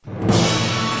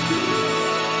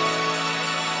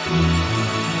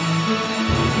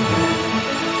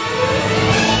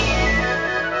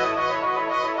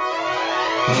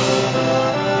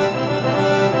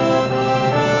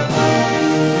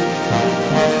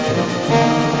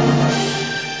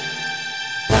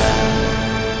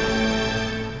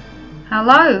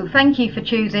Hello, thank you for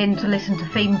choosing to listen to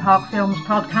Theme Park Films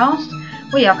podcast.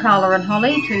 We are Carla and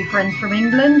Holly, two friends from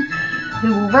England, who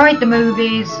will ride the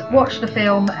movies, watch the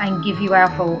film and give you our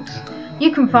thoughts.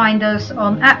 You can find us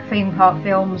on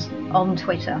 @ThemeParkFilms on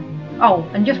Twitter. Oh,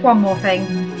 and just one more thing.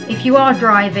 If you are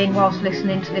driving whilst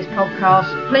listening to this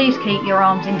podcast, please keep your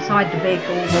arms inside the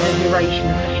vehicle for the duration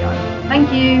of the show.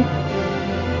 Thank you.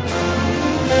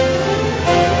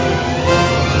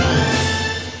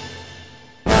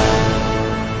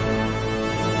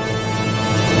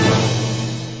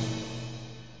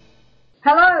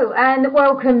 Hello and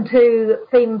welcome to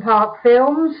Theme Park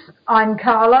Films. I'm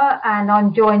Carla and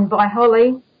I'm joined by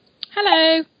Holly.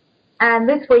 Hello. And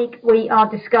this week we are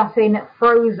discussing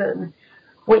Frozen,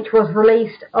 which was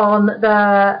released on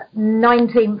the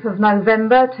 19th of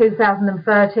November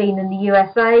 2013 in the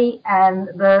USA and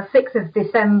the 6th of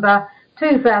December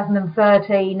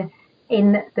 2013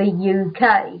 in the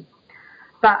UK.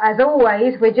 But as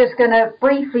always, we're just going to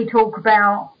briefly talk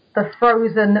about the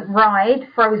Frozen ride,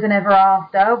 Frozen Ever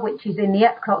After, which is in the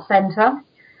Epcot Centre.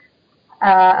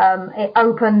 It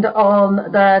opened on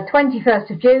the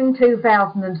 21st of June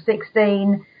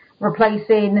 2016,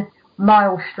 replacing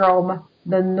Maelstrom,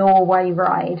 the Norway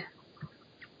ride.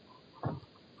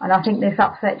 And I think this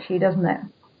upsets you, doesn't it?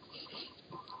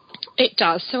 It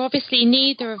does. So obviously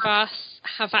neither of us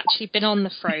have actually been on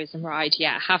the Frozen ride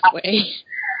yet, have we?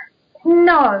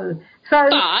 No. So,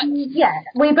 yeah,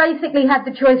 we basically had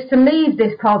the choice to leave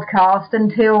this podcast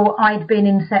until I'd been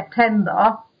in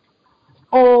September,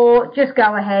 or just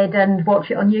go ahead and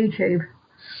watch it on YouTube.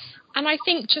 And I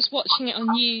think just watching it on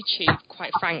YouTube,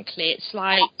 quite frankly, it's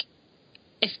like,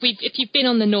 if you've been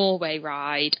on the Norway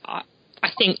ride, I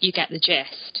think you get the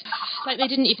gist. Like, they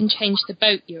didn't even change the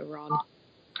boat you were on.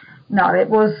 No, it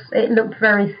looked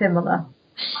very similar.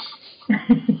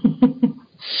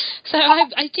 So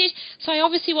I did. So I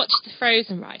obviously watched the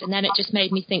Frozen ride, and then it just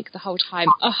made me think the whole time,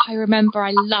 oh, I remember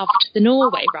I loved the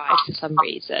Norway ride for some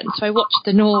reason. So I watched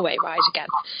the Norway ride again.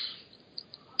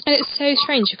 And it's so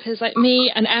strange because, like,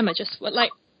 me and Emma just,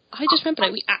 like, I just remember,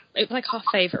 like, it was, like, our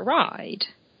favourite ride.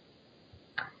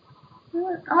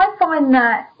 I find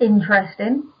that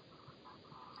interesting.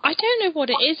 I don't know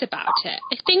what it is about it.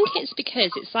 I think it's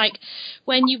because it's like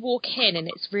when you walk in and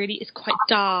it's quite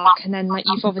dark, and then like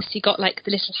you've obviously got like the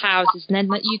little houses, and then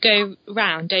like you go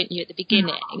round, don't you, at the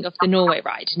beginning of the Norway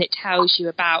ride, and it tells you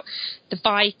about the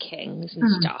Vikings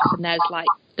and stuff, and there's like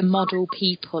the model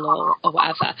people or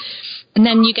whatever, and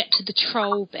then you get to the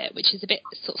troll bit, which is a bit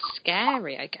sort of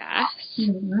scary, I guess.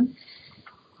 Mm-hmm.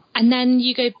 And then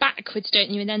you go backwards, don't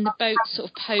you, and then the boat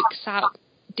sort of pokes out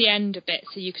the end a bit,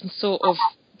 so you can sort of,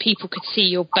 people could see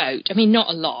your boat. I mean, not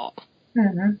a lot.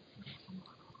 Mm-hmm.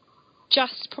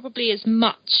 Just probably as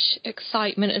much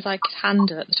excitement as I could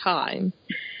handle at the time.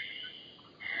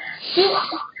 Do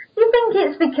you think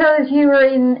it's because you were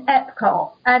in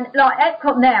Epcot? And, like,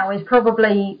 Epcot now is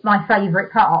probably my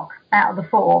favourite park out of the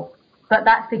four. But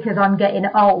that's because I'm getting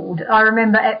old. I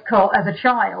remember Epcot as a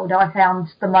child, I found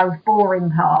the most boring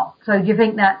part. So do you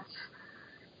think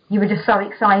you were just so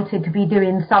excited to be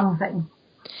doing something?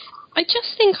 I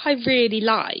just think I really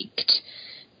liked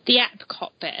the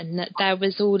Epcot bit, and that there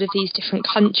was all of these different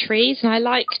countries, and I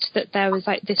liked that there was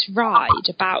like this ride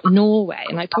about Norway,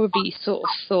 and I probably sort of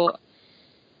thought,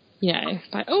 you know,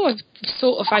 like, oh,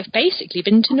 I've basically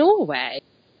been to Norway.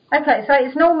 Okay, so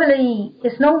it's normally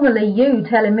you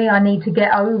telling me I need to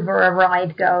get over a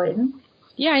ride going.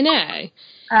 Yeah, I know.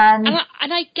 And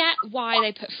I get why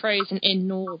they put Frozen in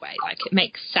Norway. Like, it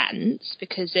makes sense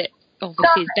because it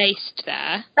obviously is based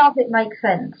there. Does it make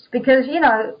sense? Because, you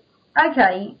know,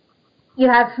 okay, you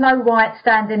have Snow White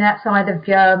standing outside of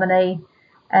Germany,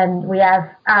 and we have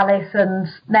Alice and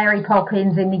Mary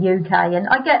Poppins in the UK, and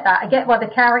I get that. I get why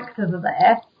the characters are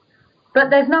there, but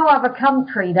there's no other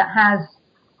country that has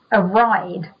a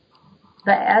ride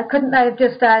there. Couldn't they have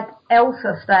just had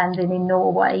Elsa standing in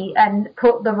Norway and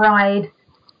put the ride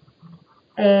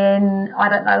in, I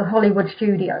don't know, Hollywood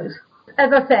Studios? As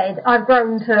I said, I've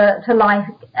grown to like,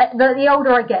 the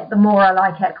older I get, the more I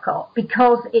like Epcot,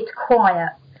 because it's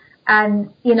quiet,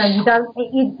 and you know,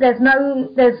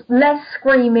 there's less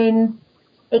screaming,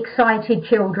 excited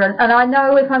children. And I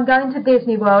know if I'm going to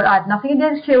Disney World, I have nothing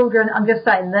against children, I'm just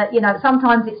saying that, you know,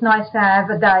 sometimes it's nice to have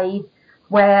a day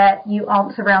where you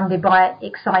aren't surrounded by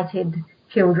excited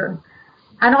children.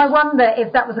 And I wonder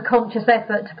if that was a conscious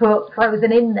effort to put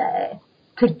Frozen in there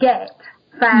to get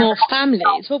more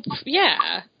families. Well,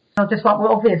 yeah. Not just like,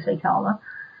 well, obviously, Carla.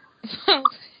 Well,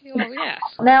 yes.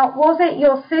 Now, was it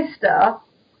your sister,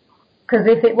 because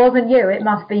if it wasn't you, it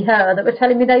must be her, that was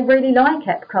telling me they really like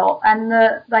Epcot and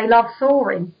that they love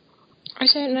soaring? I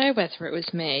don't know whether it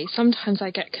was me. Sometimes I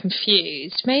get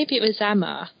confused. Maybe it was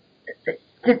Emma.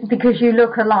 Just because you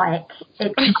look alike,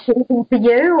 it's confusing for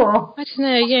you, or? I don't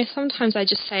know, yeah, sometimes I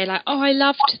just say like, oh, I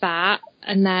loved that,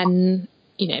 and then,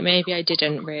 maybe I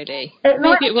didn't really.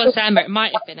 Maybe it was Emma, it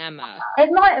might have been Emma.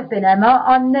 It might have been Emma.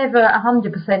 I'm never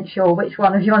 100% sure which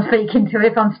one of you I'm speaking to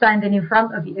if I'm standing in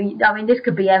front of you. I mean, this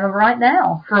could be Emma right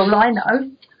now, for all I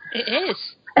know. It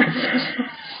is.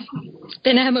 It's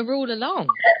been Emma all along.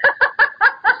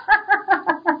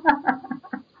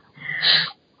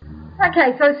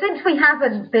 Okay, so since we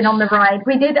haven't been on the ride,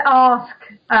 we did ask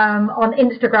on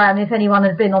Instagram if anyone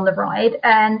had been on the ride,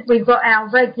 and we've got our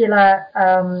regular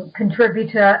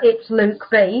contributor, it's Luke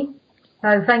B.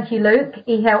 So thank you, Luke.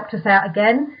 He helped us out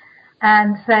again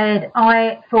and said,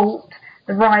 I thought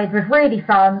the ride was really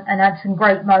fun and had some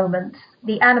great moments.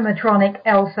 The animatronic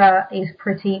Elsa is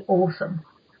pretty awesome.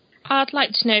 I'd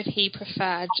like to know if he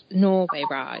preferred Norway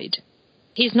ride.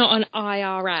 He's not an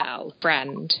IRL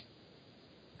friend.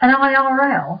 An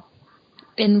IRL?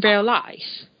 In real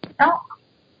life. Oh,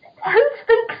 who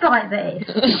speaks like this?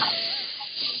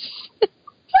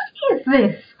 What is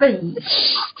this speech?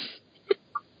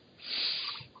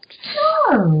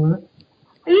 No.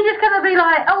 Are you just going to be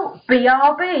like, oh,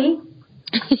 BRB?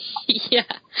 Yeah.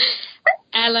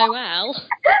 LOL.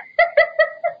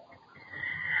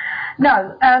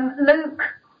 No, Luke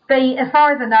B, as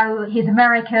far as I know, he's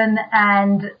American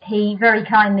and he very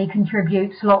kindly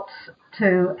contributes lots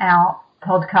to our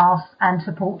podcast and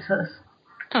supports us.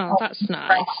 Oh, that's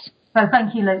nice. So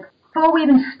thank you, Luke. Before we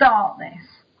even start this,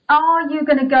 are you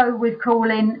going to go with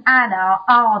calling Anna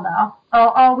Anna,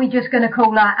 or are we just going to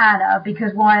call her Anna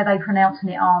because why are they pronouncing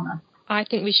it Anna? I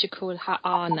think we should call her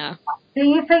Anna. Do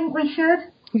you think we should?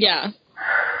 Yeah.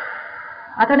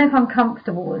 I don't know if I'm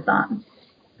comfortable with that.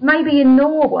 Maybe in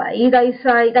Norway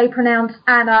they pronounce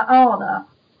Anna Anna.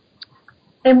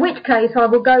 In which case I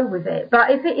will go with it.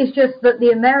 But if it is just that the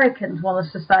Americans want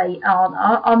us to say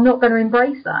Anna, I'm not going to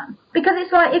embrace that. Because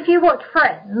it's like if you watch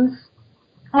Friends,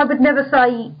 I would never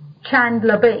say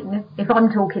Chandler Bing if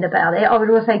I'm talking about it. I would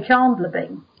always say Chandler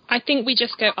Bing. I think we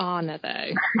just go Anna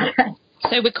though. Okay.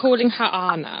 So we're calling her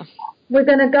Anna. We're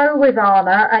going to go with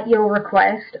Anna at your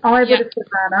request. I would have said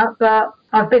Anna, but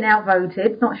I've been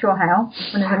outvoted. Not sure how,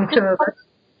 when there's only two of us.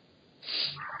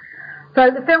 So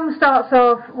the film starts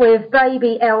off with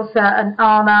baby Elsa and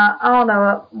Anna.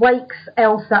 Anna wakes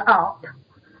Elsa up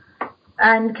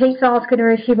and keeps asking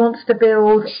her if she wants to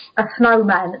build a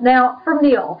snowman. Now, from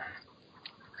the off,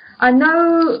 I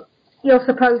know you're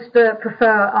supposed to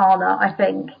prefer Anna, I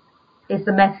think, is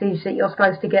the message that you're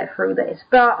supposed to get through this.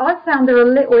 But I found her a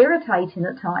little irritating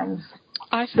at times.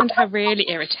 I found her really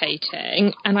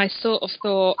irritating, and I sort of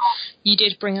thought you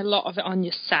did bring a lot of it on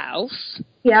yourself.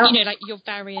 Yeah. Like, you're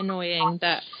very annoying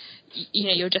that,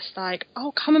 you're just like,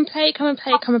 oh, come and play.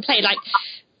 Like,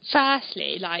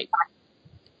 firstly, like,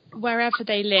 wherever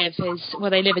they live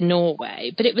they live in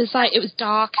Norway, but it was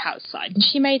dark outside, and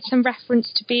she made some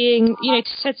reference to being,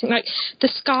 said something like, the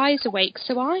sky's awake,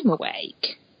 so I'm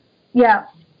awake. Yeah.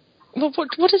 Well,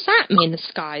 what does that mean, the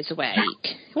sky's awake?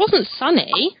 It wasn't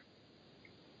sunny.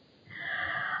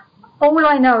 All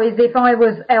I know is if I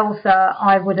was Elsa,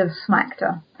 I would have smacked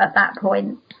her at that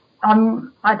point.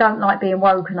 I don't like being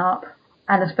woken up,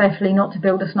 and especially not to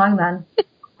build a snowman.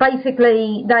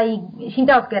 Basically, she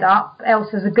does get up.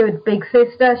 Elsa's a good big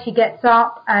sister. She gets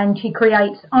up and she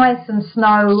creates ice and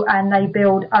snow, and they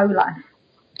build Olaf.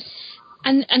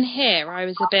 And here I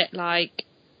was a bit like,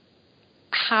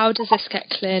 how does this get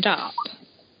cleared up?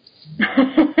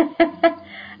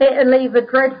 It'll leave a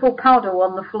dreadful puddle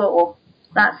on the floor.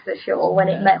 That's for sure, when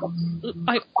it melts.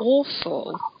 Like,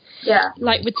 awful. Yeah.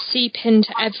 Like, would seep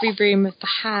into every room of the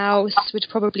house, would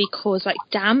probably cause, like,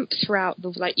 damp throughout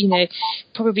the, like,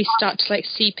 probably start to, like,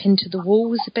 seep into the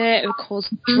walls a bit. It would cause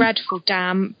dreadful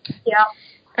damp. Yeah.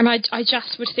 And I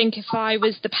just would think if I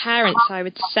was the parents, I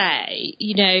would say,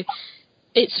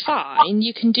 it's fine,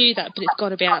 you can do that, but it's got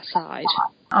to be outside.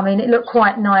 I mean, it looked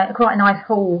quite a nice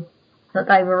hall that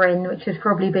they were in, which has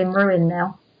probably been ruined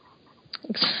now.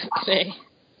 Exactly.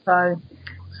 So,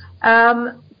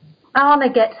 Anna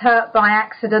gets hurt by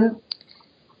accident,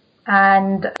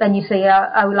 and then you see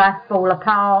Olaf fall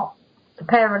apart. The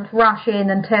parents rush in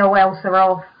and tell Elsa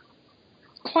off.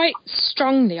 Quite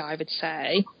strongly, I would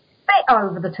say. Bit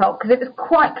over the top, because it was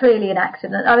quite clearly an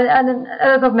accident. I mean, and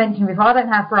as I've mentioned before, I don't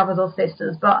have brothers or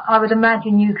sisters, but I would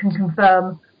imagine you can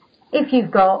confirm if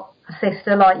you've got a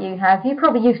sister like you have, you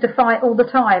probably used to fight all the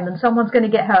time and someone's going to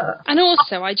get hurt. And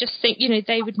also, I just think,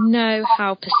 they would know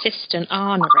how persistent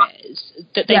Anna is,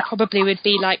 that they probably would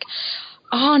be like,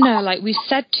 Anna, like we've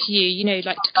said to you, you know,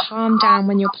 like to calm down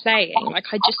when you're playing. Like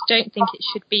I just don't think it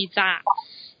should be that.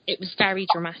 It was very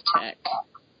dramatic.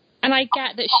 And I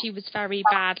get that she was very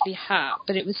badly hurt,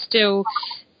 but it was still,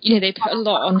 you know, they put a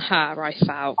lot on her, I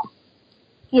felt.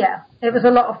 Yeah, it was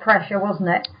a lot of pressure, wasn't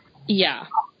it? Yeah.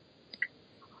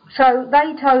 So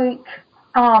they took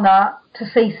Anna to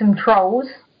see some trolls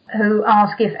who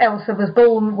ask if Elsa was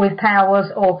born with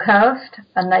powers or cursed,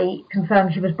 and they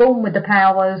confirm she was born with the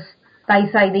powers. They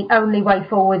say the only way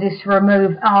forward is to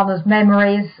remove Anna's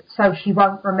memories so she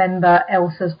won't remember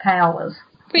Elsa's powers.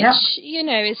 Which, yep. you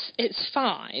know, it's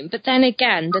fine. But then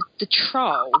again, the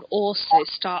troll also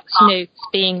starts, you know,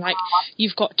 being like,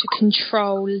 you've got to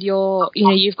control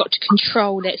you've got to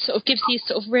control it. Sort of gives you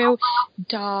sort of real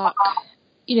dark,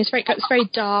 you know, it's very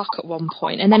dark at one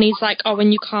point. And then he's like, oh,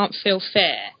 and you can't feel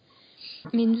fear.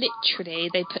 I mean, literally,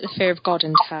 they put the fear of God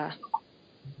into her.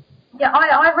 Yeah,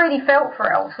 I really felt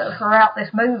for Elsa throughout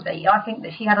this movie. I think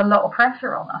that she had a lot of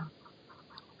pressure on her.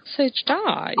 So did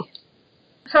I.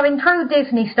 So in true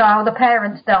Disney style, the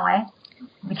parents die,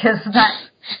 because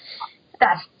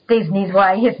that's Disney's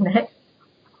way, isn't it?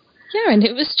 Yeah, and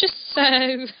it was just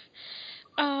so...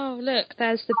 Oh, look,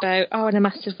 there's the boat. Oh, and a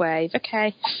massive wave.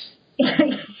 Okay.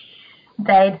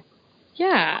 Dead.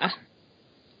 Yeah.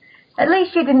 At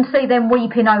least you didn't see them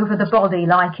weeping over the body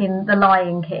like in The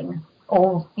Lion King,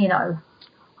 or, you know...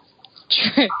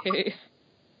 True.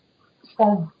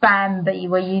 Or Bambi,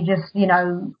 where you just, you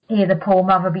know, hear the poor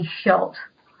mother be shot.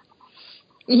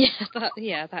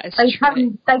 Yeah, that is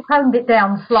true. They toned it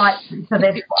down slightly for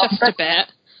this one. Just a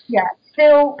bit. Yeah,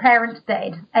 still parents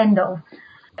dead. End of.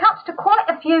 Cuts to quite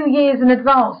a few years in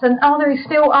advance, and Anna is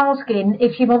still asking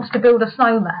if she wants to build a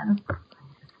snowman.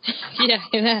 Yeah,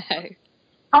 you know.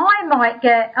 I might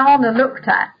get Anna looked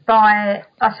at by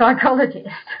a psychologist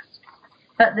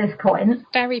at this point.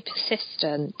 Very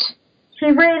persistent. She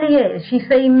really is. She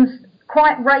seems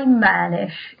quite Rain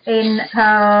Man-ish in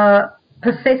her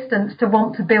persistence to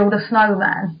want to build a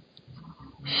snowman.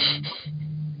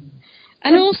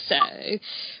 And also,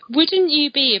 wouldn't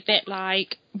you be a bit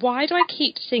like, why do I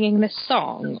keep singing this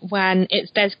song when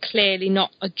there's clearly not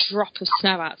a drop of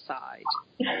snow outside?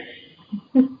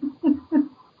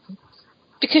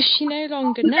 Because she no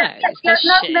longer knows, does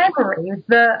she? Memories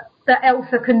that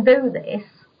Elsa can do this.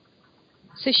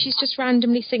 So she's just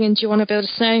randomly singing, do you want to build a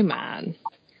snowman?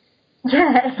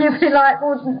 Yeah, you'd be like,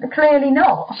 well, clearly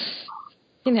not.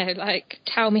 You know, like,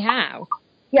 tell me how.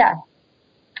 Yeah.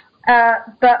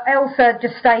 But Elsa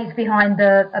just stays behind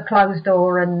a closed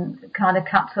door and kind of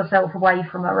cuts herself away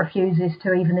from her, refuses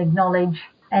to even acknowledge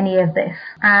any of this.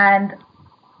 And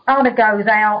Anna goes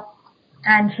out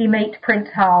and she meets Prince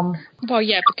Hans. Well,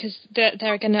 yeah, because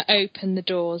they're going to open the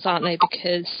doors, aren't they?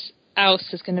 Because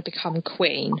Elsa's going to become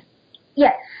queen.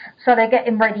 Yes, so they're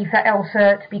getting ready for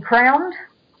Elsa to be crowned.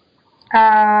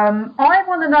 I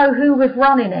want to know who was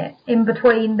running it in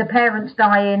between the parents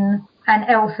dying and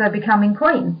Elsa becoming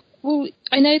queen. Well,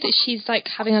 I know that she's like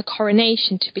having a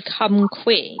coronation to become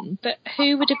queen, but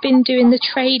who would have been doing the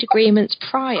trade agreements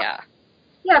prior?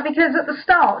 Yeah, because at the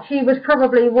start she was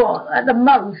probably, at the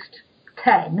most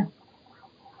 10.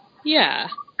 Yeah.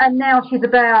 And now she's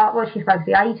about, she's supposed to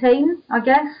be 18, I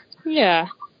guess. Yeah.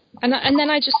 And then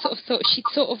I just sort of thought she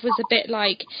sort of was a bit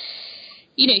like,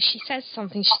 you know, she says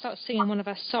something, she starts singing one of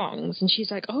her songs, and she's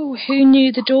like, oh, who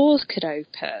knew the doors could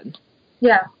open?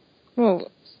 Yeah. Well,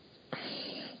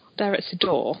 there it's a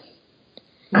door.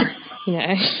 You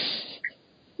know.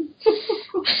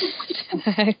 I don't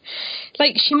know.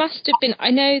 Like, she must have been,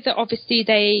 I know that obviously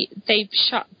they've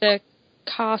shut the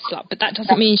castle up, but that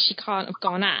doesn't mean she can't have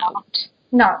gone out.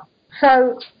 No.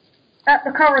 So, at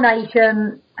the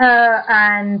coronation, her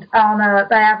and Anna,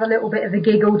 they have a little bit of a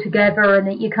giggle together,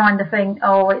 and you kind of think,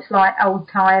 oh, it's like old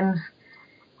times.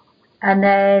 And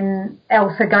then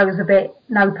Elsa goes a bit,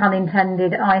 no pun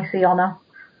intended, icy on her.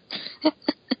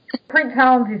 Prince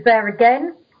Hans is there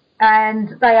again, and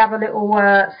they have a little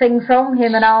sing-song,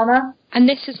 him and Anna. And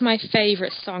this is my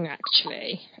favourite song,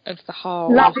 actually, of the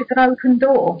whole... Love is an Open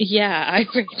Door. Yeah, I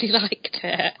really liked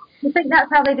it. You think that's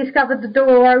how they discovered the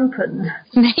door opened?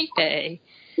 Maybe.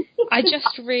 I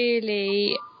just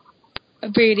really,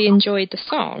 really enjoyed the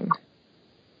song.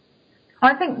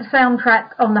 I think the soundtrack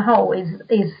on the whole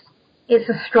it's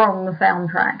a strong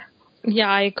soundtrack. Yeah,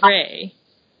 I agree.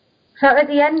 So at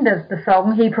the end of the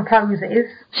song, he proposes.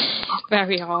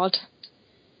 Very odd.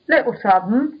 Little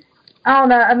sudden.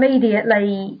 Anna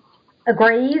immediately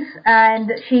agrees,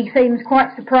 and she seems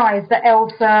quite surprised that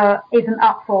Elsa isn't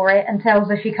up for it and tells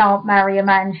her she can't marry a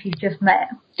man she's just met.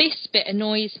 This bit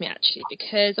annoys me, actually,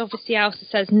 because obviously Elsa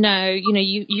says, no, you know,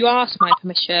 you asked my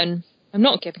permission, I'm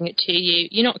not giving it to you.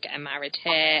 You're not getting married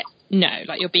here. No,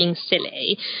 like, you're being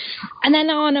silly. And then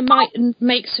Anna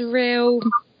makes a real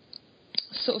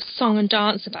sort of song and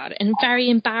dance about it, and very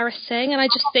embarrassing. And I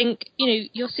just think,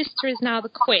 your sister is now the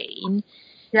queen.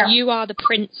 Yeah. You are the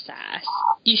princess.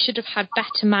 You should have had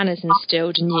better manners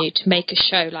instilled in you to make a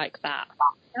show like that.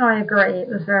 I agree. It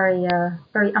was very,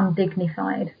 very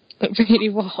undignified. It really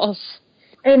was.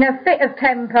 In a fit of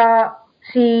temper,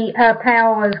 her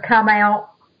powers come out,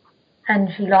 and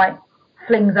she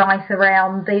flings ice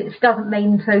around. She doesn't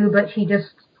mean to, but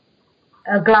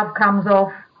a glove comes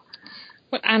off.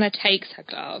 Well, Anna takes her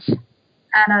glove.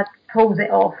 Anna pulls it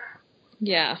off.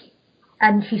 Yeah.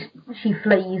 And she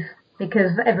flees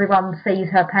because everyone sees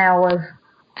her powers.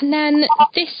 And then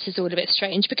this is all a bit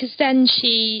strange, because then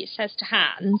she says to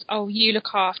Hans, "Oh, you look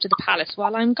after the palace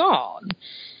while I'm gone."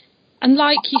 And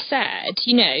like you said,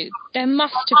 there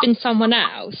must have been someone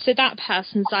else. So that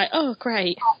person's like, "Oh,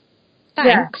 great.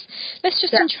 Thanks. Yeah. Let's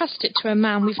just entrust it to a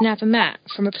man we've never met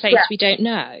from a place we don't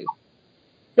know."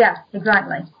 Yeah,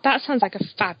 exactly. That sounds like a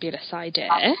fabulous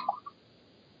idea.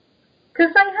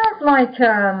 Because they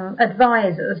have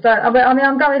advisors. I mean,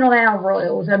 I'm going on our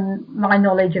royals and my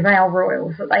knowledge of our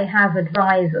royals, that they have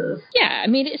advisors. Yeah, I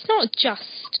mean, it's not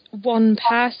just one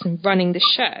person running the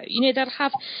show. They'll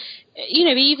have,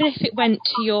 even if it went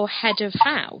to your head of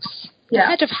house, the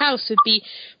head of house would be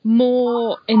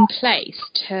more in place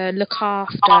to look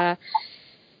after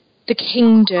the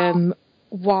kingdom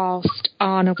whilst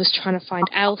Anna was trying to find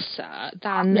Elsa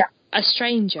than a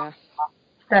stranger.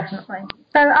 Definitely.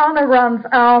 So Anna runs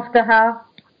after her,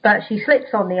 but she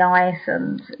slips on the ice,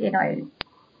 and,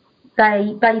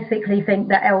 they basically think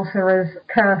that Elsa has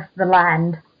cursed the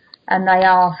land, and they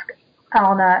ask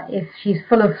Anna if she's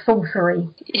full of sorcery.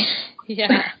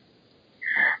 Yeah.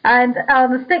 And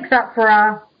Anna sticks up for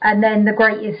her, and then the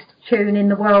greatest tune in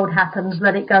the world happens,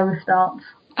 Let It Go starts.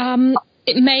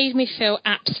 It made me feel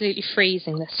absolutely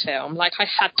freezing, this film. Like, I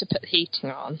had to put the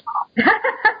heating on.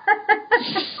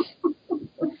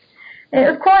 It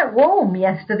was quite warm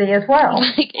yesterday as well.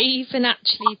 Like, even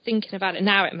actually thinking about it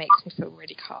now, it makes me feel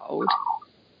really cold.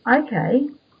 Okay.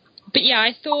 But yeah,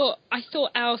 I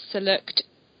thought Elsa looked,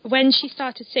 when she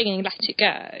started singing Let It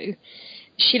Go,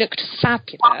 she looked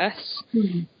fabulous.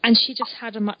 And she just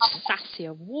had a much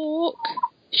sassier walk.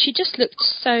 She just looked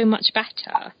so much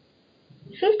better.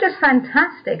 She's just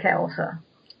fantastic, Elsa.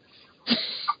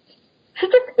 She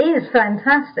just is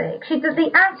fantastic. She does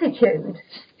the attitude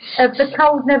of the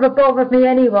cold never bothered me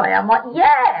anyway. I'm like,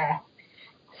 yeah!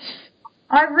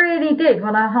 I really did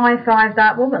when I high-fived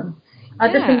that woman.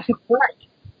 I just think she's great.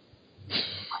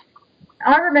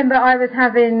 I remember I was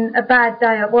having a bad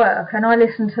day at work and I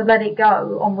listened to Let It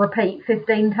Go on repeat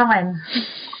 15 times.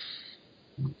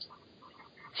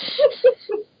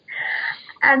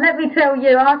 And let me tell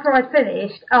you, after I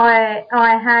finished, I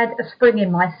had a spring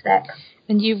in my step.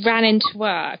 And you ran into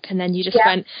work, and then you just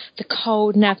went, the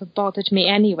cold never bothered me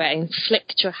anyway, and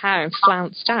flicked your hair and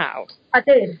flounced out. I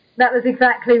did. That was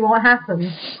exactly what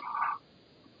happened.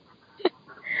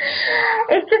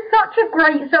 It's just such a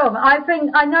great song. I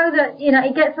know that,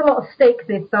 it gets a lot of stick,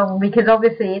 this song, because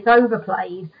obviously it's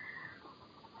overplayed.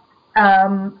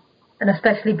 And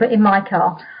especially put in my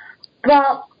car.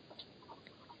 But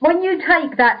when you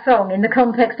take that song in the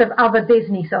context of other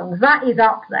Disney songs, that is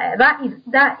up there. That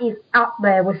is up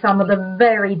there with some of the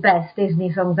very best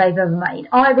Disney songs they've ever made.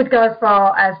 I would go as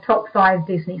far as top 5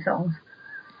 Disney songs.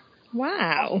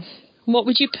 Wow. What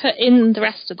would you put in the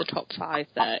rest of the top 5,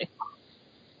 though?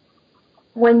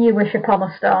 When You Wish Upon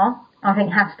a Star, I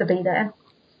think has to be there.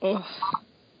 Oh.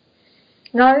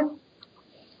 No?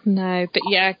 No, but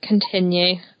yeah,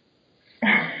 continue.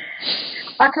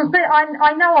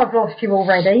 I know I've lost you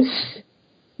already.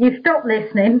 You've stopped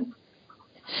listening.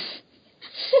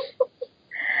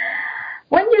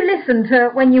 When you listen to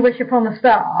When You Wish Upon a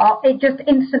Star, it just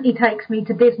instantly takes me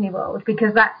to Disney World,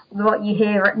 because that's what you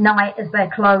hear at night as they're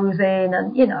closing,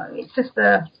 and, it's just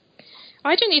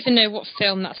I don't even know what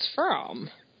film that's from.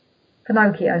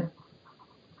 Pinocchio.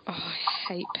 Oh, I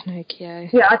hate Pinocchio.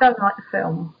 Yeah, I don't like the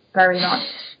film very much.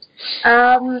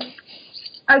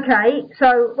 Okay,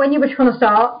 so When You Wish Upon a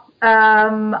Star,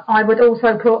 I would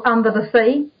also put Under the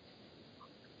Sea.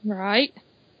 Right.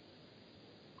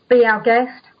 Be Our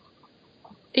Guest.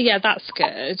 Yeah, that's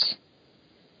good.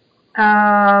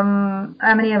 How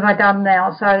many have I done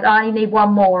now? So I only need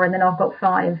one more and then I've got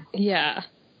 5. Yeah.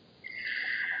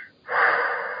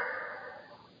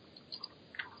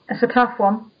 It's a tough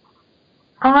one.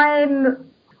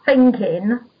 I'm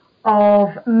thinking of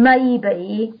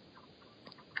maybe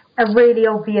a really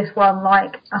obvious one,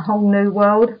 like A Whole New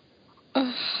World.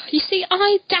 You see,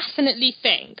 I definitely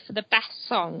think for the best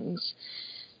songs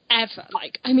ever,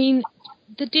 like, I mean,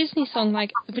 the Disney song,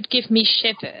 like, would give me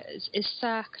shivers is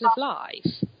Circle of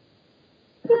Life.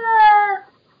 Yeah.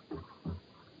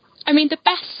 I mean, the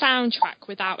best soundtrack,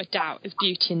 without a doubt, is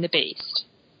Beauty and the Beast.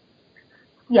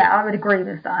 Yeah, I would agree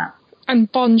with that.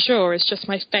 And Bonjour is just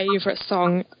my favourite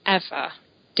song ever,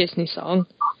 Disney song.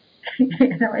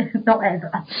 No, it's not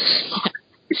ever. Yeah.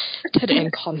 Put it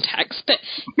in context, but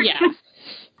yeah.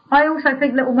 I also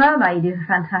think Little Mermaid is a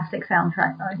fantastic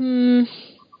soundtrack, though.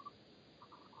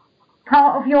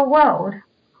 Part of Your World.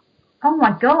 Oh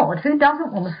my God, who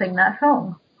doesn't want to sing that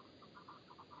song?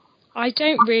 I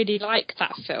don't really like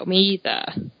that film either.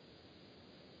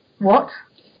 What?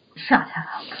 Shut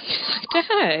up. I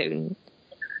don't.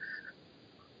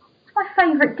 It's my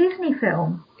favourite Disney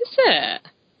film. Is it?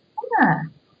 Yeah.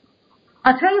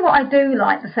 I'll tell you what I do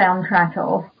like the soundtrack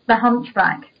of, The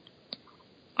Hunchback.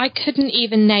 I couldn't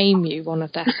even name you one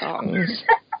of their songs.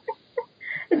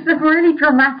 It's a really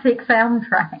dramatic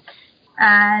soundtrack.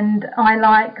 And I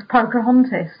like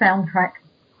Pocahontas soundtrack.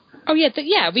 Oh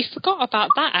yeah, we forgot about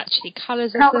that actually.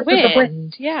 Colours of the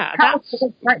Wind. Yeah, that's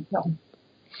great song.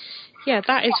 Yeah,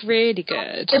 that is really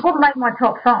good. It wouldn't make my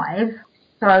top 5,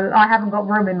 so I haven't got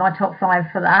room in my top 5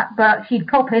 for that. But she'd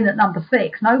pop in at number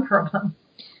 6, no problem.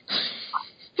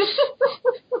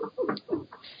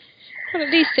 Well, at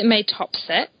least it made top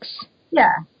 6.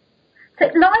 Yeah. So,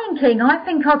 Lion King, I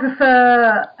think I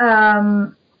prefer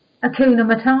Hakuna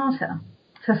Matata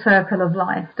to Circle of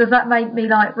Life. Does that make me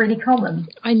like really common?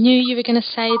 I knew you were going to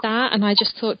say that, and I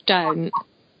just thought, don't.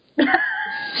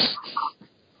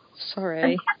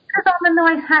 Sorry. Because I'm a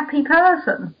nice, happy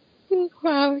person.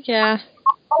 Well, yeah.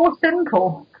 Or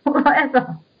simple,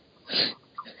 whatever.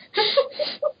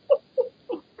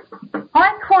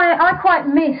 I quite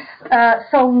miss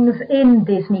songs in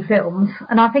Disney films,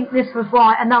 and I think this was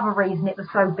why another reason it was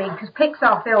so big. Because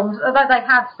Pixar films, although they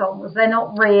have songs, they're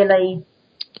not really.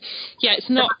 Yeah, it's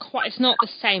not the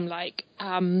same. Like,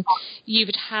 you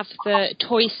would have the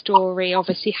Toy Story.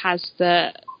 Obviously, has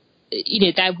their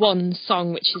one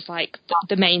song, which is like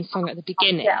the main song at the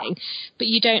beginning, but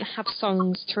you don't have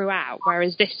songs throughout.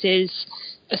 Whereas this is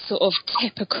a sort of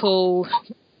typical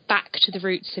back to the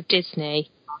roots of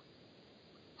Disney.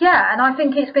 Yeah, and I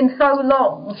think it's been so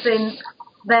long since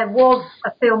there was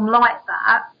a film like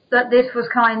that this was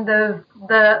kind of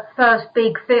the first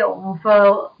big film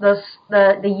for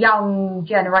the young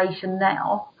generation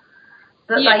now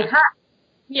that they've had.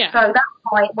 Yeah. So that's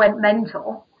why it went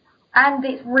mental, and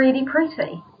it's really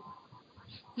pretty.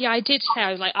 Yeah, I did say,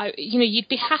 I was like, you'd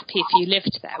be happy if you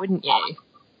lived there, wouldn't you?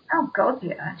 Oh God,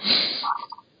 yeah.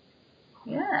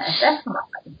 Yeah,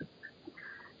 definitely.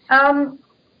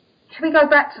 Should we go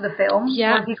back to the film?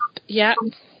 Yeah. Yeah.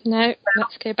 No,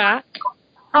 let's go back.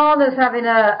 Anna's having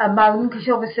a moan because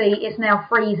obviously it's now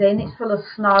freezing, it's full of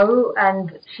snow,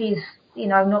 and she's,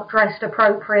 not dressed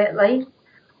appropriately.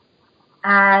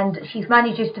 And she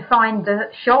manages to find the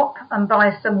shop and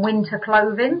buy some winter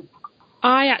clothing.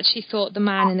 I actually thought the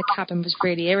man in the cabin was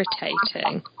really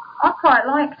irritating. I quite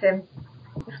liked him.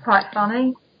 It was quite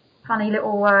funny. Funny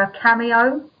little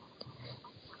cameo.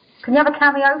 Can you have a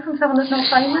cameo from someone that's not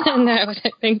famous? No, I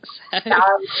don't think so. No.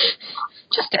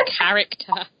 Just a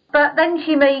character. But then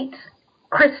she meets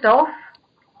Kristoff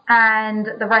and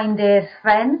the reindeer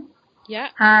Sven. Yeah.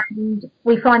 And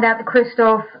we find out that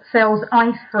Kristoff sells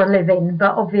ice for a living,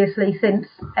 but obviously since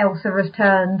Elsa has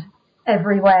turned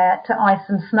everywhere to ice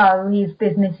and snow, his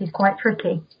business is quite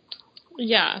tricky.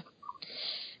 Yeah.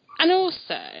 And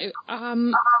also,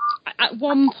 at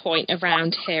one point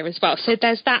around here as well, so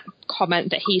there's that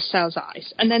comment that he sells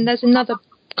ice, and then there's another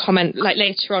comment, like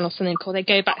later on or something, called they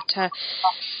go back to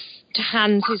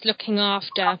Hans, who's looking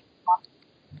after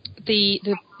the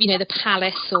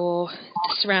palace or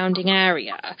the surrounding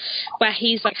area, where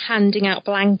he's like handing out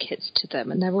blankets to them,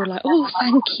 and they're all like, "Oh,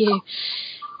 thank you."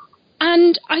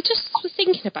 And I just was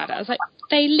thinking about it. I was like,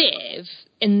 they live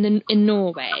in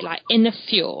Norway, like in a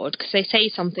fjord, because they say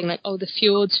something like, "Oh, the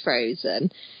fjord's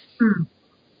frozen,"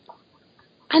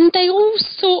 and they all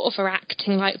sort of are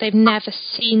acting like they've never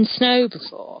seen snow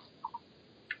before.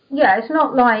 Yeah, it's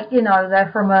not like, they're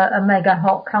from a mega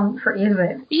hot country, is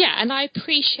it? Yeah, and I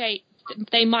appreciate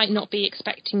they might not be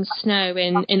expecting snow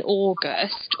in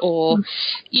August, or,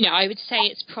 I would say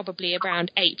it's probably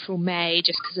around April, May,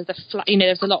 just because of the,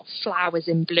 there's a lot of flowers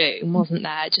in bloom, wasn't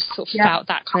there? Just sort of felt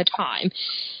that kind of time.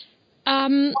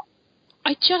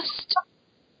 I just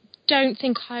don't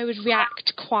think I would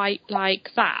react quite like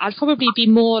that. I'd probably be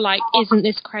more like, isn't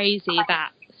this crazy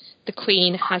that the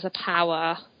Queen has a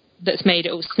power that's made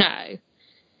it all snow?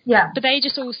 Yeah. But they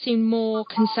just all seem more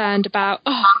concerned about,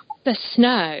 the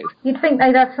snow. You'd think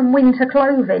they'd have some winter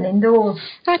clothing indoors.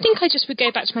 I think I just would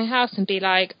go back to my house and be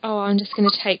like, I'm just going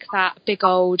to take that big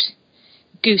old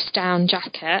goose down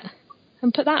jacket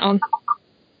and put that on.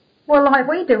 Well, like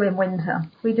we do in winter.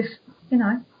 We just, we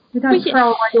don't Well, yeah. throw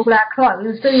away all our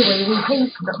clothes, do we? We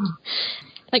keep them.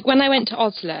 Like when I went to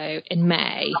Oslo in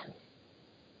May,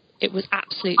 it was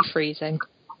absolutely freezing.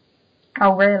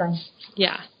 Oh, really?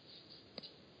 Yeah.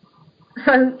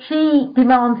 So she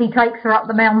demands he takes her up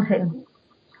the mountain.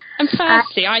 And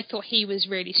firstly, I thought he was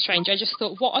really strange. I just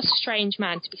thought, what a strange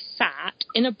man to be sat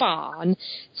in a barn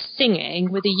singing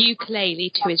with a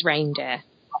ukulele to his reindeer.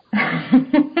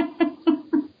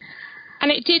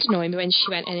 And it did annoy me when she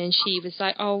went in and she was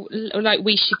like,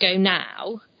 we should go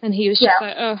now. And he was just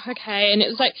like, okay. And it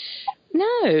was like,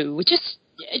 no, just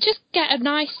get a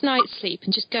nice night's sleep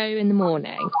and just go in the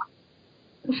morning.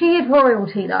 She is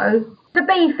royalty, though. To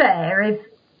be fair, if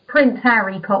Prince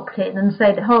Harry popped in and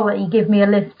said, Holly, give me a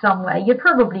lift somewhere, you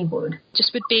probably would.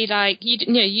 Just would be like, you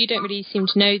don't really seem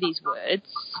to know these words.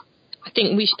 I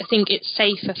think it's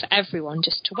safer for everyone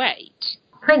just to wait.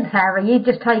 Prince Harry, he'd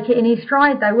just take it in his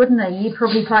stride, though, wouldn't he? You'd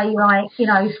probably play,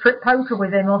 strip poker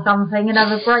with him or something and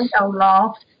have a great old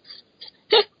laugh.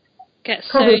 Get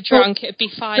so drunk, it'd be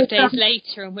 5 days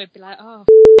later and we'd be like,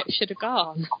 should have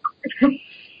gone.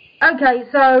 Okay,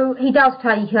 so he does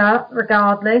take her,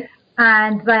 regardless,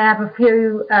 and they have a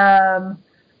few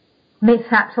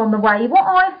mishaps on the way. What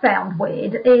I found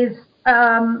weird is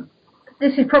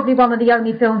this is probably one of the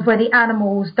only films where the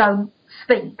animals don't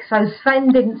speak. So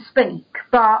Sven didn't speak,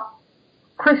 but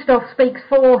Christoph speaks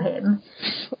for him.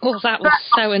 Oh, that was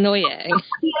so annoying.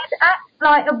 He acts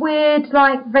like a weird,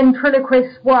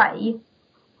 ventriloquist way.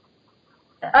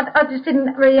 I just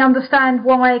didn't really understand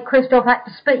why Christoph had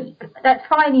to speak. That's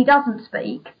fine, he doesn't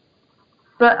speak,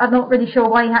 but I'm not really sure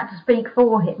why he had to speak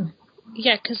for him.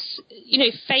 Yeah, because,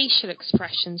 facial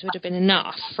expressions would have been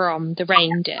enough from the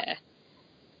reindeer.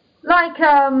 Like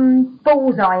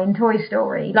Bullseye in Toy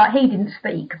Story. Like, he didn't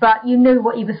speak, but you knew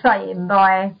what he was saying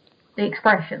by the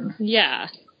expressions. Yeah.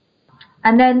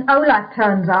 And then Olaf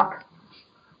turns up.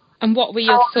 And what were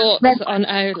your thoughts on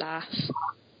Olaf?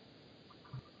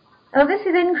 Oh, this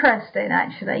is interesting,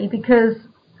 actually, because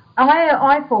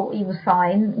I thought he was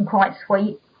fine and quite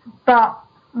sweet, but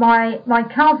my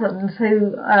cousins,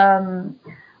 who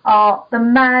are the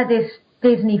maddest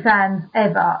Disney fans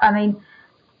ever, I mean,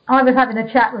 I was having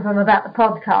a chat with them about the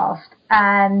podcast,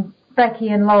 and Becky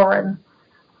and Lauren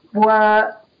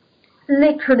were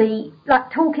literally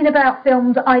talking about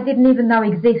films I didn't even know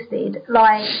existed,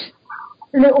 like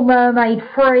Little Mermaid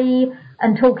 3,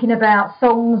 and talking about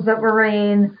songs that were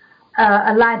in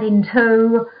Aladdin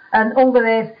 2 and all of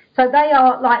this. So they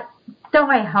are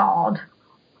die-hard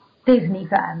Disney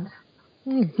fans.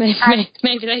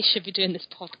 Maybe they should be doing this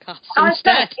podcast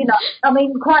instead.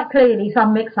 Quite clearly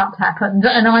some mix-ups happened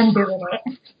and I'm doing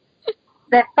it.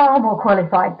 They're far more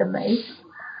qualified than me.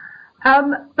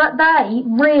 But they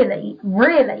really,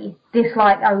 really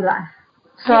dislike Olaf.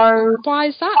 So why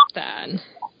is that then?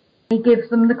 He gives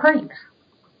them the creeps.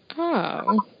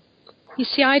 Oh. You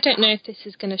see, I don't know if this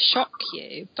is going to shock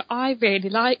you, but I really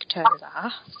liked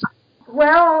Olaf.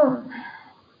 Well,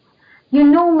 you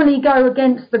normally go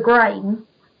against the grain,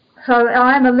 so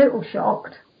I am a little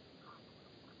shocked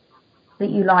that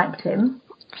you liked him.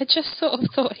 I just sort of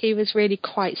thought he was really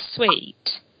quite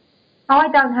sweet. I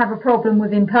don't have a problem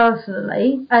with him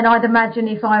personally, and I'd imagine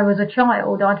if I was a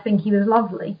child, I'd think he was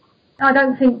lovely. I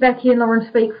don't think Becky and Lauren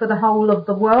speak for the whole of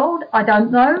the world. I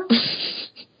don't know.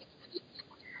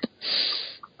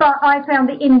 But I found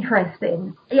it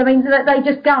interesting. I mean, they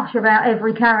just gush about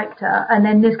every character, and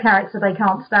then this character they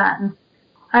can't stand.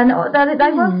 And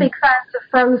they were big fans of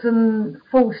Frozen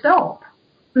full stop.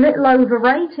 Little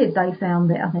overrated, they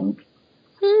found it, I think.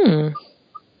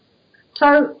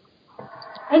 So,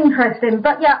 interesting.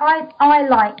 But yeah, I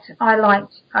liked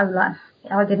Olaf.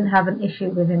 I didn't have an issue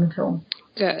with him at all.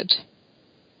 Good.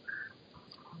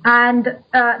 And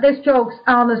this jogs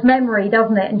Anna's memory,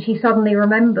 doesn't it? And she suddenly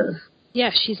remembers.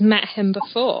 Yeah, she's met him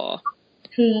before.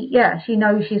 She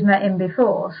knows she's met him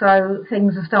before, so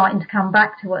things are starting to come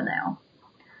back to her now.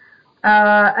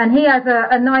 And he has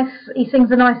he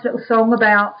sings a nice little song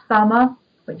about summer,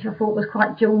 which I thought was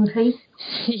quite jaunty.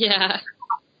 Yeah.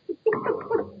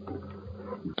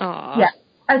 Aww. Yeah.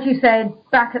 As you said,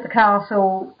 back at the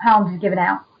castle, Hans is giving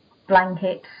out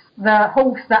blankets. The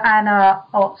horse that Anna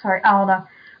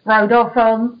rode off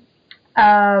on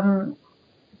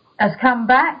has come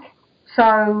back,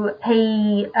 so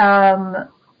he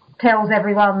tells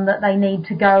everyone that they need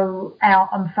to go out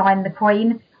and find the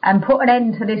Queen and put an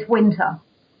end to this winter.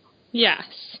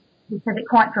 Yes. He says it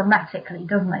quite dramatically,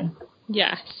 doesn't he?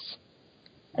 Yes.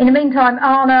 In the meantime,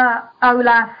 Anna,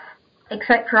 Olaf,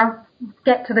 etc.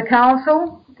 get to the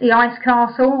castle, the ice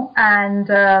castle, and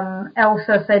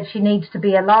Elsa said she needs to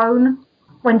be alone.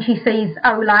 When she sees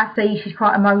Olaf, she's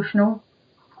quite emotional.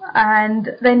 And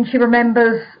then she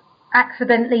remembers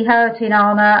accidentally hurting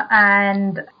Anna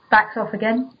and backs off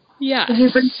again. Yes. Can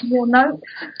you bring your notes?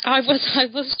 I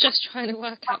was just trying to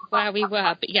work out where we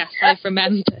were, but yes, I've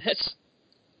remembered.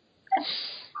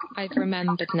 I've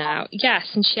remembered now.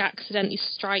 Yes, and she accidentally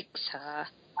strikes her.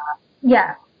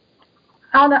 Yeah.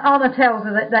 Anna tells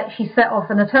her that she set off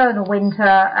an eternal winter,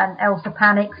 and Elsa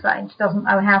panics, saying she doesn't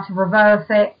know how to reverse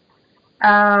it.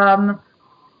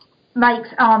 Makes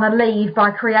Anna leave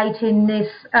by creating this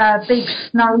big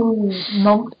snow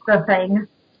monster thing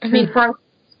who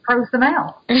throws them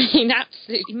out. I mean,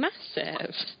 absolutely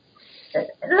massive. A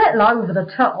little over the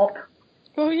top.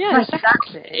 Well, yeah,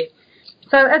 exactly.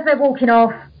 So as they're walking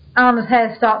off, Anna's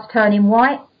hair starts turning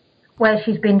white where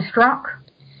she's been struck.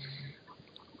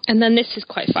 And then this is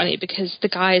quite funny because the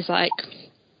guy's like,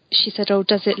 she said, "Oh,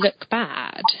 does it look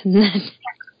bad?"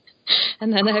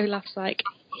 And then Olaf's like,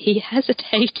 he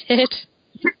hesitated.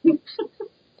 See,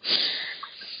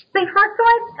 for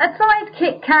a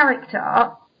sidekick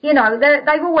character, you know,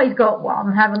 they've always got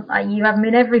one, haven't they? You have them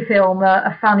in every film,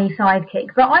 a funny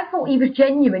sidekick. But I thought he was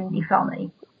genuinely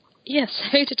funny. Yes,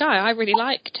 so did I. I really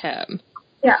liked him.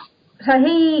 Yeah. So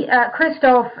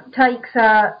Christoph takes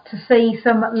her to see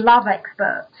some love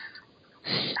experts.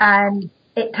 And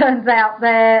it turns out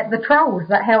they're the trolls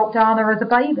that helped Anna as a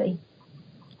baby.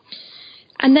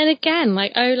 And then again,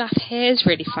 like, Olaf here is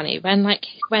really funny when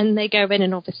they go in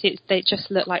and obviously they just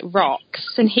look like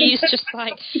rocks, and he's just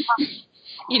like,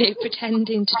 you know,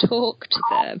 pretending to talk to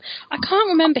them. I can't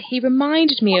remember. He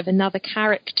reminded me of another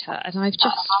character, and I've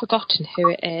just forgotten who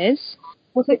it is.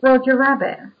 Was it Roger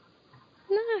Rabbit?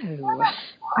 No.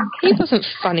 Okay. He wasn't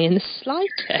funny in the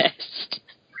slightest.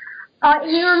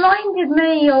 He reminded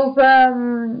me of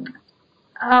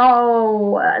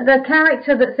the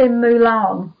character that's in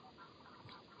Mulan.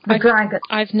 The dragon.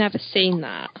 I've never seen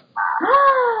that.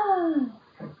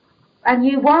 And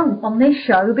you won't on this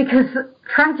show because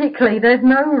tragically there's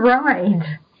no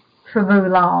ride for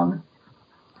Mulan.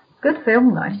 Good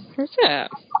film though. Is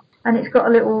it? And it's got a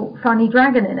little funny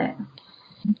dragon in it.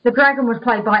 The dragon was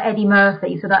played by Eddie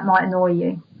Murphy, so that might annoy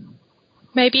you.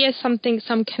 Maybe there's some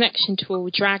connection to all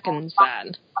dragons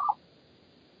then.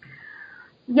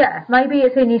 Yeah, maybe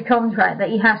it's in his contract that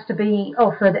he has to be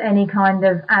offered any kind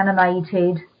of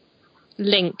animated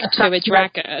link to a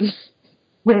dragon.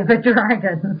 With a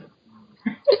dragon.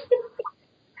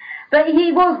 But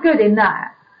he was good in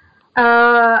that.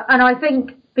 And I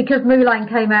think because Mulan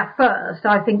came out first,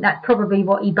 I think that's probably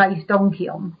what he based Donkey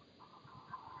on.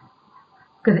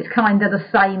 Because it's kind of the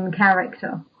same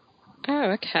character.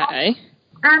 Oh, okay.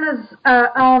 Anna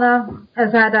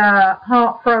has had her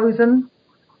heart frozen,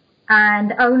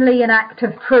 and only an act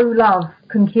of true love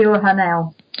can cure her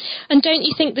now. And don't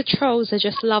you think the trolls are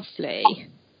just lovely?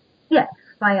 Yes,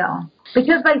 they are.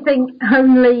 Because they think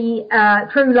only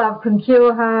true love can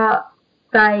cure her,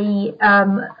 they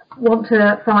want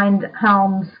to find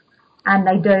Hans, and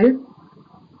they do.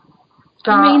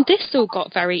 But I mean, this all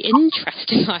got very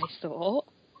interesting, I thought.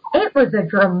 It was a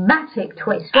dramatic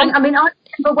twist. I remember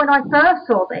when I first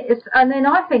saw this, and then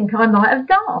I think I might have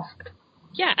gasped.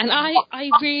 Yeah, and I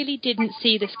really didn't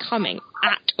see this coming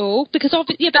at all, because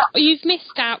obviously, but you've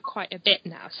missed out quite a bit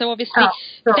now. So obviously,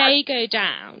 they go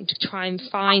down to try and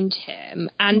find him,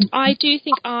 and I do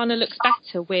think Anna looks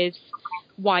better with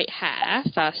white hair,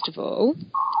 first of all.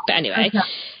 But anyway, okay.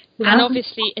 Yeah. And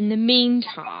obviously, in the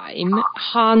meantime,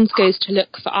 Hans goes to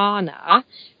look for Anna,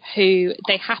 who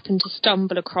they happen to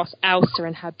stumble across Elsa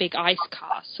in her big ice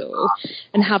castle,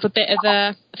 and have a bit of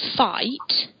a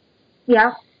fight.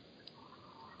 Yeah.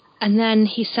 And then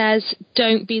he says,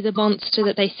 "Don't be the monster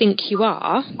that they think you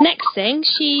are." Next thing,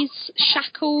 she's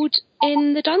shackled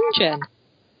in the dungeon.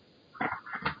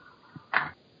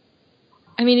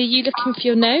 I mean, are you looking for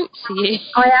your notes? Are you?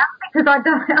 I am, because I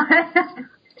don't...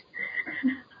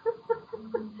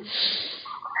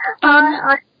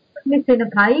 I'm missing a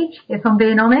page, if I'm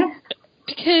being honest.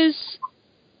 Because,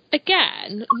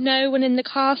 again, no one in the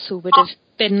castle would have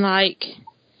been like,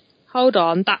 "Hold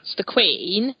on, that's the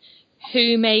queen.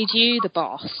 Who made you the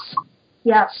boss?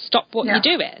 Yeah. Stop what you're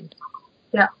doing."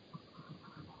 Yeah.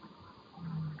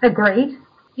 Agreed.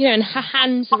 You know, and her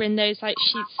hands are in those, like,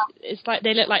 it's like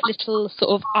they look like little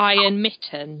sort of iron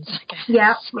mittens, I guess.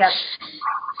 Yeah, yeah.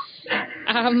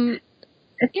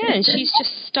 Yeah, and she's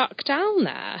just stuck down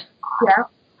there. Yeah.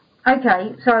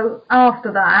 Okay, so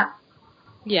after that...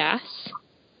 Yes.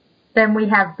 Then we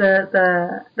have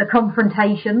the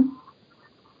confrontation.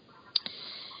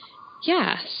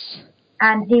 Yes.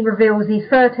 And he reveals he's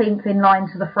 13th in line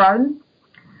to the throne.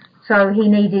 So he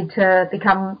needed to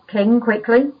become king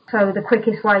quickly. So the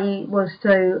quickest way was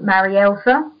to marry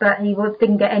Elsa, but he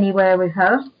didn't get anywhere with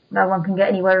her. No one can get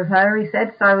anywhere with her, he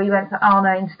said. So he went for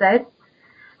Anna instead.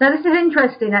 Now this is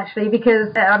interesting actually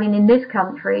because, in this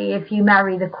country, if you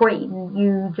marry the queen,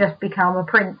 you just become a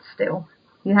prince still.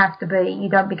 You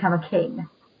don't become a king.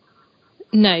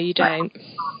 No, you don't.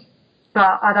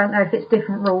 But I don't know if it's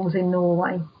different rules in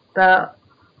Norway. But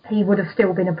he would have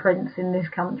still been a prince in this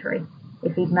country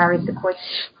if he'd married the queen.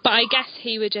 But I guess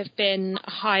he would have been a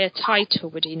higher title,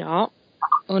 would he not?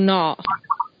 Or not?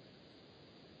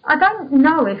 I don't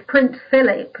know if Prince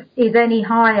Philip is any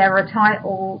higher a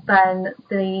title than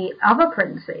the other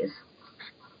princes,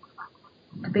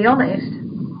 to be honest.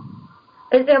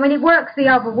 It works the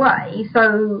other way,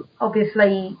 so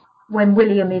obviously when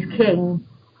William is king,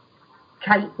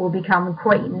 Kate will become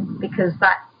queen, because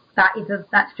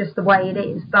that's just the way it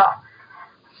is. But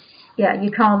yeah,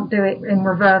 you can't do it in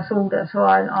reverse order, so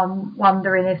I'm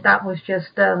wondering if that was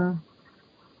just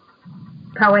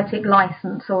poetic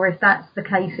license or if that's the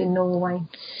case in Norway.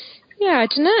 Yeah, I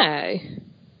don't know.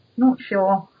 Not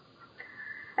sure.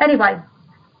 Anyway,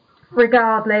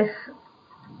 regardless,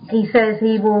 he says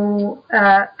he will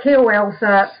kill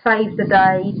Elsa, save the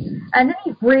day, and then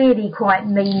he's really quite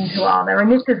mean to Anna, and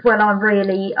this is when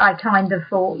I kind of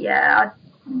thought,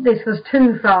 this was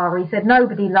too far. He said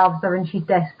nobody loves her and she's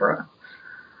desperate.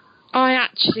 I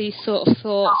actually sort of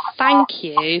thought, thank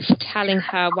you for telling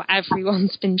her what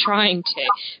everyone's been trying to.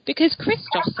 Because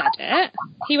Christoph said it.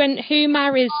 He went, who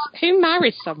marries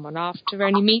someone after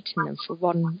only meeting them for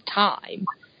one time?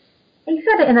 He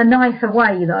said it in a nicer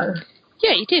way, though.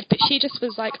 Yeah, he did, but she just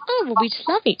was like, oh, well, we just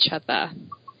love each other.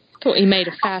 Thought he made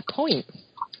a fair point.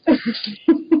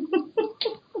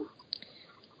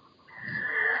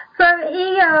 So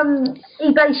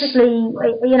he basically,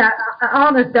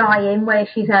 Anna's dying where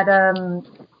she's had her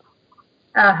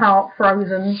heart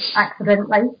frozen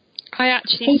accidentally. I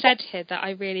actually said here that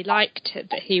I really liked it,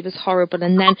 that he was horrible,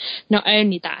 and then not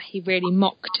only that, he really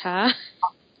mocked her.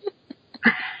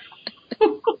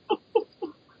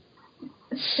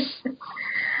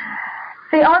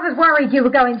 See, I was worried you were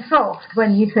going soft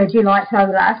when you said you liked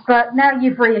Olaf, but now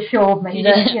you've reassured me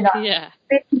that,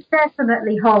 it's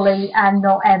definitely Holly and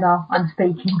not Emma I'm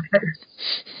speaking to.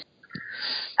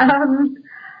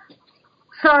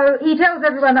 So he tells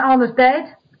everyone that Anna's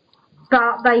dead,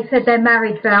 but they said their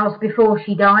marriage vows before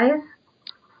she dies.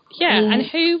 Yeah, and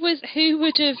who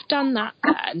would have done that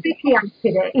then?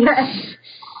 It, yeah.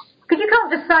 Because you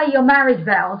can't just say your marriage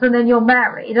vows and then you're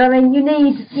married. I mean, you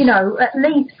need, at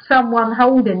least someone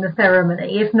holding the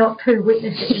ceremony, if not two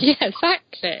witnesses. Yeah,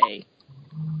 exactly.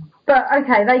 But,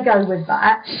 okay, they go with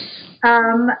that.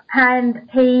 And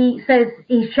he says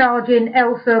he's charging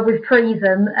Elsa with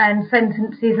treason and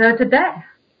sentences her to death.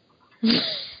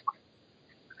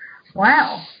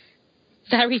 Wow.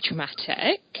 Very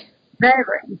dramatic.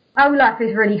 Very. Olaf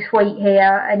is really sweet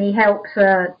here, and he helps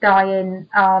dying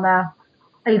Anna,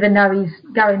 even though he's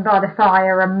going by the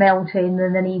fire and melting,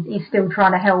 and then he's still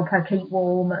trying to help her keep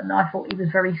warm, and I thought he was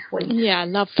very sweet. Yeah,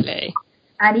 lovely.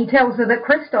 And he tells her that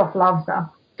Christoph loves her.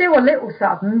 Still a little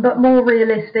sudden, but more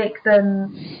realistic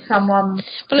than someone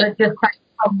that just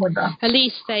on with her. At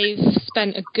least they've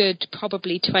spent a good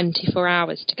probably 24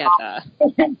 hours together.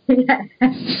 Yeah.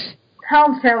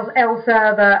 Hans tells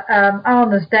Elsa that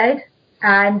Anna's dead,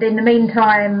 and in the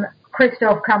meantime,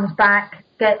 Christoph comes back,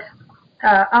 gets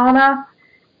Anna,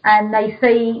 and they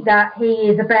see that he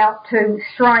is about to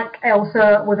strike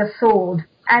Elsa with a sword.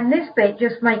 And this bit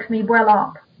just makes me well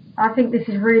up. I think this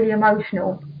is really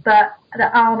emotional, that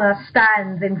Anna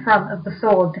stands in front of the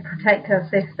sword to protect her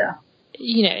sister.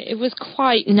 It was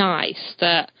quite nice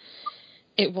that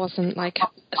it wasn't like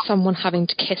someone having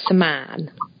to kiss a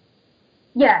man.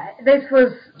 Yeah, this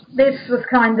was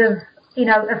kind of,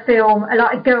 a film,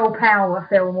 like a girl power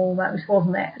film almost,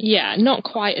 wasn't it? Yeah, not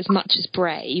quite as much as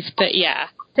Brave, but yeah.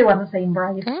 Still haven't seen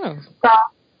Brave. Oh. But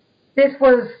this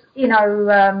was,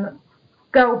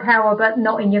 girl power, but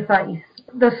not in your face.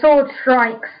 The sword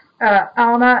strikes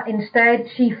Anna instead.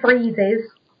 She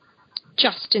freezes.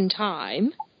 Just in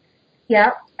time.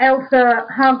 Yeah. Elsa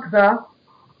hugs her,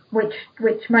 which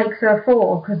makes her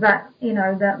fall, because that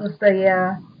was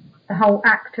the whole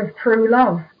act of true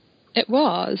love. It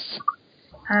was.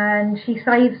 And she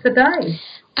saves the day.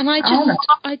 And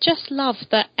I just love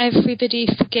that everybody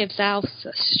forgives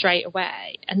Elsa straight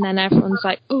away, and then everyone's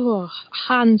like, oh,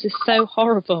 Hans is so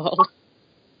horrible.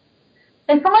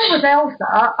 If I was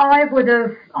Elsa,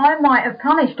 I might have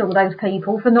punished all those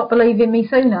people for not believing me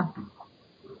sooner.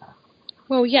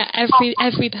 Well, yeah,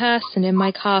 every person in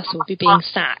my castle would be being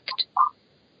sacked.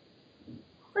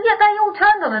 Well, yeah, they all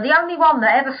turned on her. The only one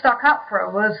that ever stuck up for her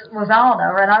was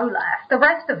Anna and Olaf. The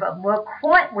rest of them were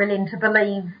quite willing to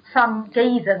believe some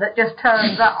geezer that just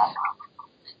turns up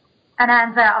and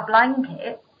hands out a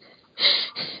blanket.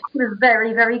 She was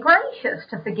very, very gracious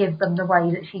to forgive them the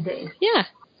way that she did. Yeah.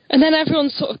 And then everyone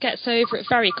sort of gets over it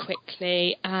very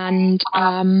quickly, and,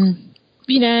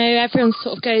 everyone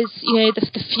sort of goes,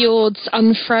 the fjord's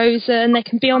unfrozen, they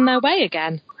can be on their way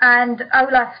again. And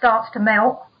Olaf starts to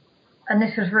melt, and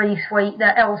this was really sweet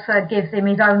that Elsa gives him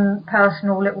his own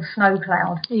personal little snow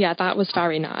cloud. Yeah, that was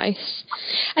very nice.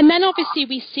 And then obviously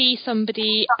we see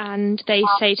somebody, and they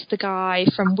say to the guy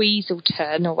from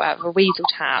Weaselton or whatever,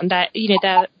 Weaseltown, that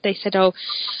they said,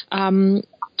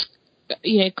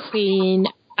 Queen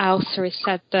Elsa has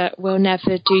said that we'll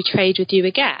never do trade with you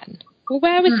again. Well,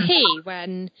 where was he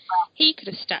when he could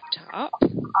have stepped up?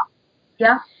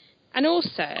 Yeah. And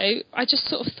also, I just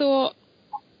sort of thought,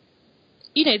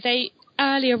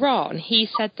 earlier on, he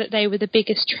said that they were the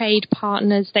biggest trade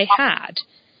partners they had.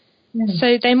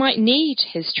 So they might need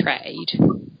his trade.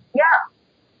 Yeah.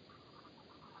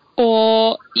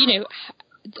 Or,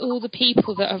 all the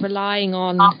people that are relying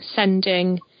on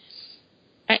sending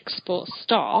export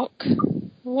stock,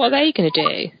 what are they going to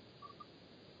do?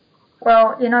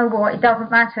 Well, you know what? It doesn't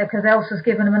matter because Elsa's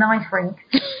given them an ice rink.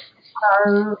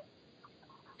 So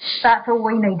that's all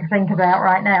we need to think about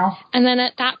right now. And then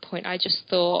at that point, I just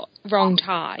thought, wrong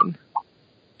time.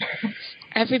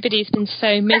 Everybody's been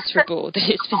so miserable that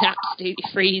it's been absolutely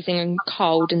freezing and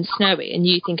cold and snowy, and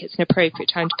you think it's an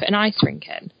appropriate time to put an ice rink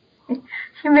in.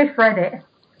 She misread it.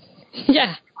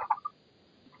 Yeah.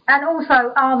 And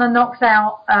also, Anna knocks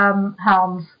out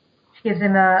Hans. She gives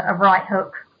him a right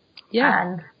hook. Yeah.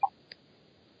 And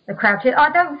the crouch.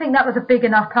 I don't think that was a big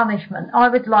enough punishment. I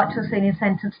would like to have seen him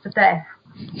sentenced to death.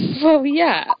 Well,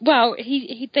 yeah. Well,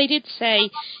 they did say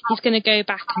he's going to go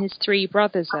back and his three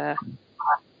brothers are,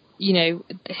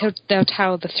 they'll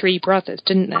tell the three brothers,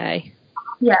 didn't they?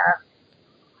 Yeah.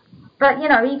 But,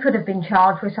 he could have been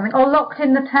charged with something. Or locked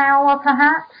in the tower,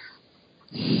 perhaps.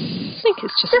 I think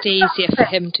it's just easier for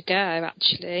him to go,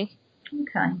 actually.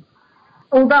 Okay.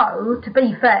 Although, to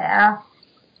be fair,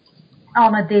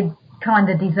 Anna did kind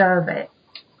of deserve it.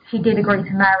 She did agree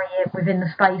to marry him within the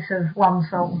space of one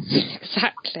song.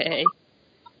 Exactly.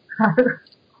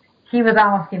 She was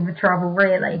asking for trouble,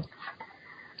 really.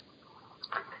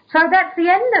 So that's the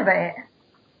end of it.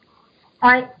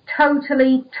 I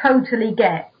totally, totally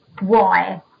get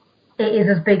why it is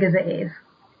as big as it is.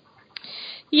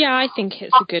 Yeah, I think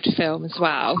it's a good film as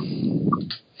well.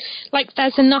 Like,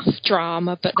 there's enough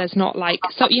drama, but there's not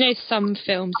some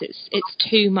films it's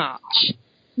too much.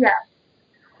 Yeah.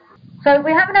 So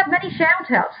we haven't had many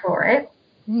shout-outs for it.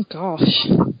 Oh, gosh.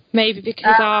 Maybe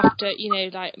because after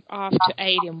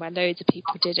Alien, where loads of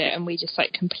people did it, and we just,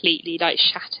 completely,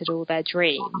 shattered all their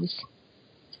dreams.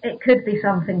 It could be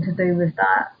something to do with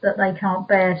that they can't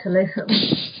bear to listen.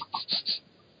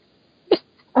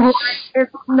 Or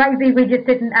maybe we just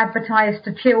didn't advertise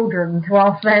to children to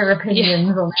ask their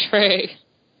opinions on it.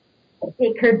 True.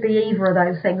 It could be either of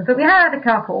those things. But we had a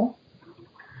couple.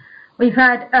 We've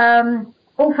had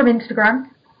all from Instagram.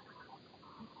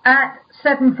 At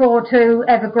 742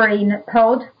 Evergreen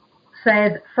Pod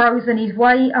says Frozen is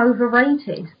way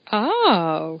overrated.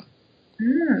 Oh.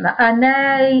 And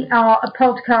they are a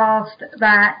podcast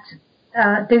that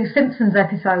do Simpsons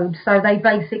episodes, so they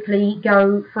basically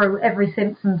go through every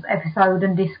Simpsons episode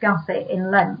and discuss it in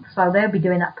length. So they'll be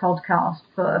doing that podcast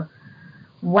for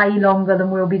way longer than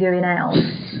we'll be doing ours.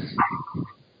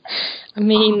 I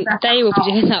mean, they will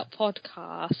be doing that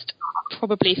podcast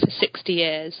probably for 60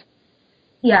 years.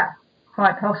 Yeah,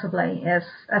 quite possibly. It's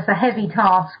a heavy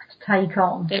task to take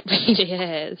on. It really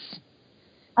is.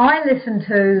 I listen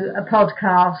to a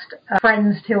podcast,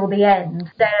 Friends Till the End.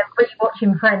 They're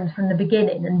rewatching Friends from the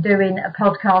beginning and doing a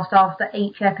podcast after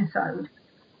each episode.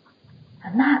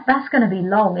 And that's going to be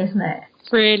long, isn't it?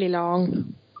 Really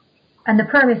long. And the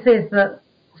premise is that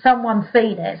someone's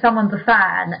seen it, someone's a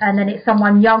fan, and then it's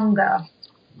someone younger,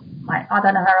 I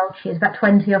don't know how old she is, about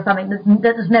 20 or something,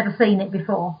 that has never seen it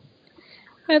before.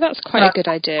 Oh, that's quite a good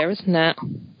idea, isn't it?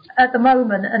 At the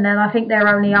moment, and then I think they're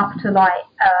only up to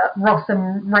Ross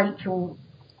and Rachel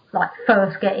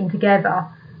first getting together,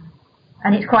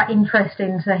 and it's quite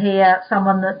interesting to hear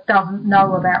someone that doesn't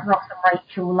know about Ross and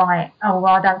Rachel I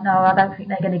don't know, I don't think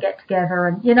they're going to get together,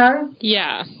 and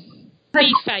Yeah. To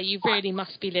be fair, you really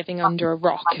must be living under a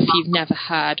rock if you've never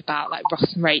heard about like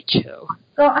Ross and Rachel.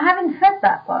 So having said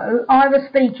that though, I was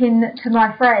speaking to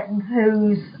my friend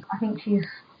who's, I think she's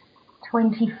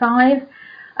 25,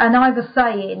 and I was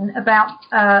saying about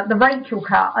the Rachel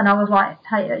cut, and I was like,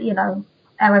 hey, you know,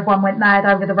 how everyone went mad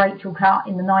over the Rachel cut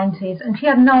in the 90s, and she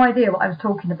had no idea what I was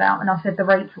talking about, and I said the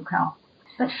Rachel cut.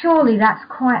 But surely that's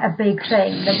quite a big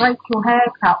thing. The Rachel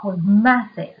haircut was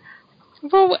massive.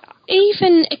 Well,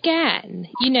 even again,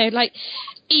 you know, like,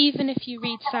 even if you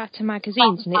read certain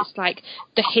magazines and it's like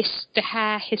the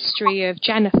hair history of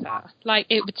Jennifer, like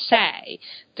it would say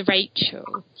the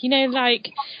Rachel, you know,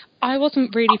 like I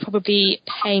wasn't really probably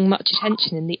paying much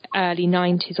attention in the early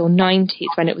 90s or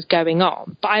 90s when it was going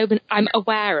on, but I'm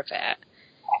aware of it.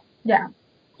 Yeah.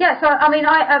 Yeah, so I mean,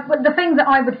 the things that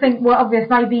I would think were obvious,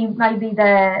 maybe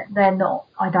they're not.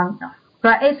 I don't know.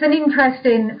 But it's an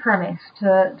interesting premise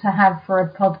to have for a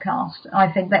podcast. I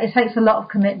think that it takes a lot of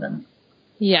commitment.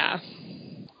 Yeah.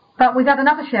 But we've had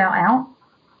another shout out,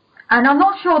 and I'm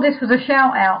not sure this was a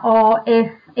shout out or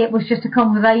if it was just a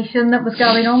conversation that was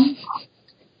going on.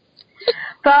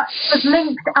 But it was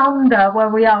linked under where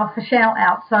we are for shout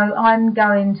out, so I'm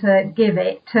going to give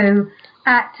it to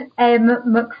 @M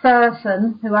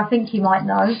McPherson, who I think you might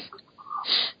know.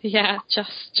 Yeah,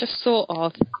 just sort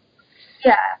of.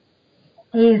 Yeah.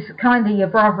 He's kind of your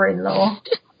brother-in-law.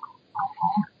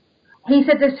 He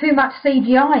said there's too much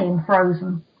CGI in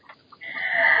Frozen.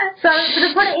 So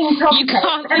to put it in context, you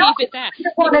can't and leave it there.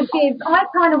 I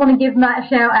kind of want to give Matt a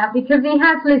shout out because he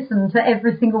has listened to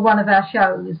every single one of our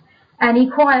shows and he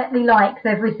quietly likes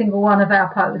every single one of our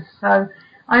posts. So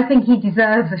I think he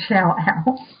deserves a shout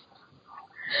out.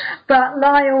 But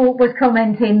Lyle was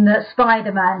commenting that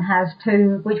Spider-Man has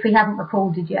which we haven't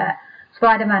recorded yet.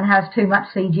 Spider-Man has too much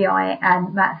CGI,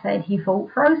 and Matt said he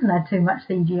thought Frozen had too much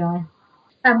CGI.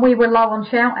 And we were low on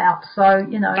shout-outs, so,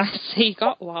 you know. He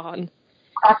got one.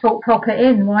 I thought pop it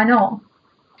in, why not?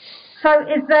 So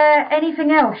is there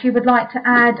anything else you would like to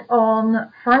add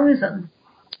on Frozen?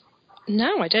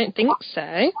 No, I don't think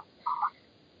so.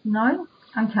 No?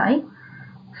 Okay.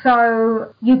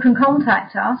 So you can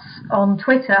contact us on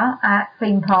Twitter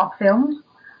 @Theme Park Films,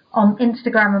 on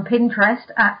Instagram and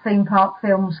Pinterest @Theme Park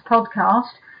Films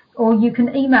Podcast, or you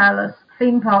can email us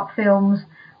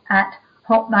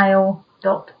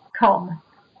themeparkfilms@hotmail.com.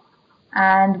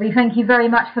 And we thank you very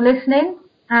much for listening,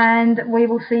 and we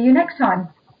will see you next time.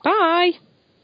 Bye.